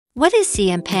What is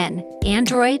CMPen,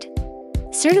 Android?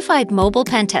 Certified Mobile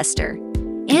Pentester.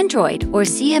 Android, or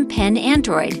CMPen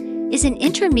Android, is an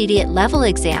intermediate-level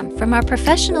exam from our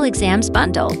Professional Exams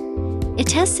bundle. It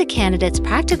tests a candidate's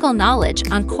practical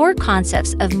knowledge on core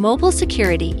concepts of mobile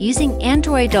security using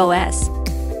Android OS.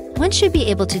 One should be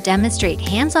able to demonstrate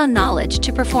hands-on knowledge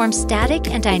to perform static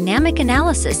and dynamic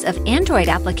analysis of Android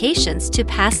applications to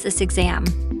pass this exam.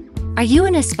 Are you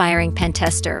an aspiring pen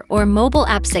tester or mobile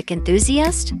AppSec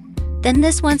enthusiast? Then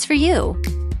this one's for you.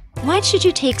 Why should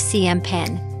you take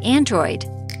CMPen, Android?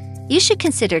 You should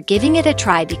consider giving it a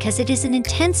try because it is an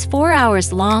intense 4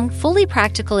 hours long, fully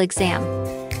practical exam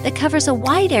that covers a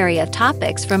wide area of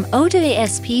topics from O to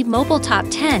ASP Mobile Top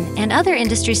 10 and other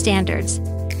industry standards.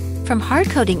 From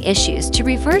hard-coding issues to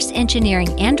reverse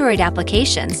engineering Android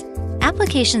applications,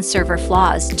 application server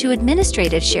flaws to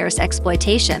administrative shares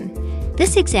exploitation,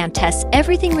 this exam tests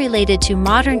everything related to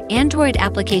modern Android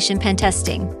application pen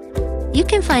testing. You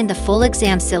can find the full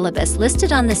exam syllabus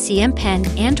listed on the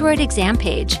CMPen Android exam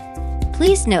page.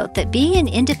 Please note that being an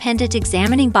independent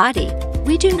examining body,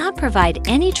 we do not provide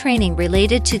any training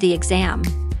related to the exam.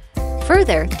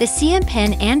 Further, the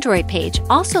CMPen Android page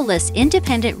also lists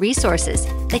independent resources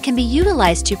that can be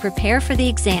utilized to prepare for the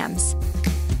exams.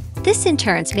 This in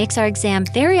turn makes our exam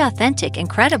very authentic and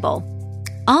credible.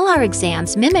 All our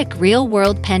exams mimic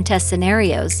real-world pen test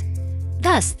scenarios.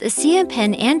 Thus, the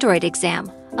CMPen Android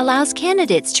exam allows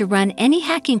candidates to run any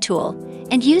hacking tool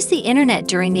and use the internet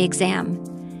during the exam.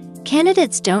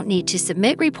 Candidates don't need to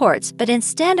submit reports but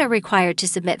instead are required to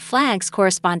submit flags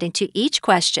corresponding to each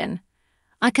question.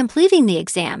 On completing the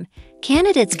exam,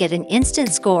 candidates get an instant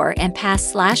score and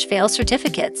pass/fail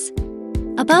certificates.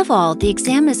 Above all, the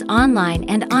exam is online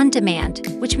and on demand,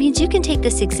 which means you can take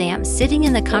this exam sitting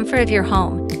in the comfort of your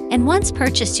home, and once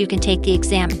purchased you can take the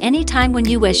exam anytime when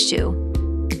you wish to.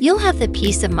 You'll have the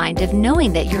peace of mind of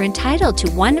knowing that you're entitled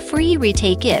to one free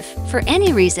retake if, for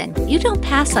any reason, you don't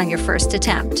pass on your first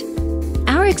attempt.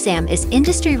 Our exam is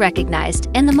industry recognized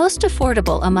and the most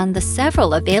affordable among the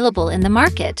several available in the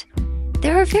market.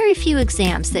 There are very few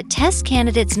exams that test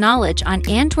candidates' knowledge on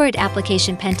Android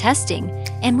application pen testing,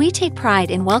 and we take pride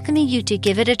in welcoming you to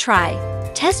give it a try,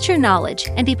 test your knowledge,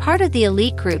 and be part of the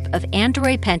elite group of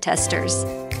Android pen testers.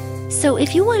 So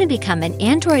if you want to become an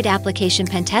Android application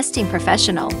pen testing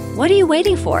professional, what are you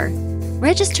waiting for?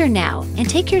 Register now and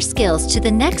take your skills to the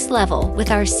next level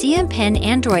with our CMPen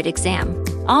Android exam.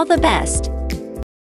 All the best!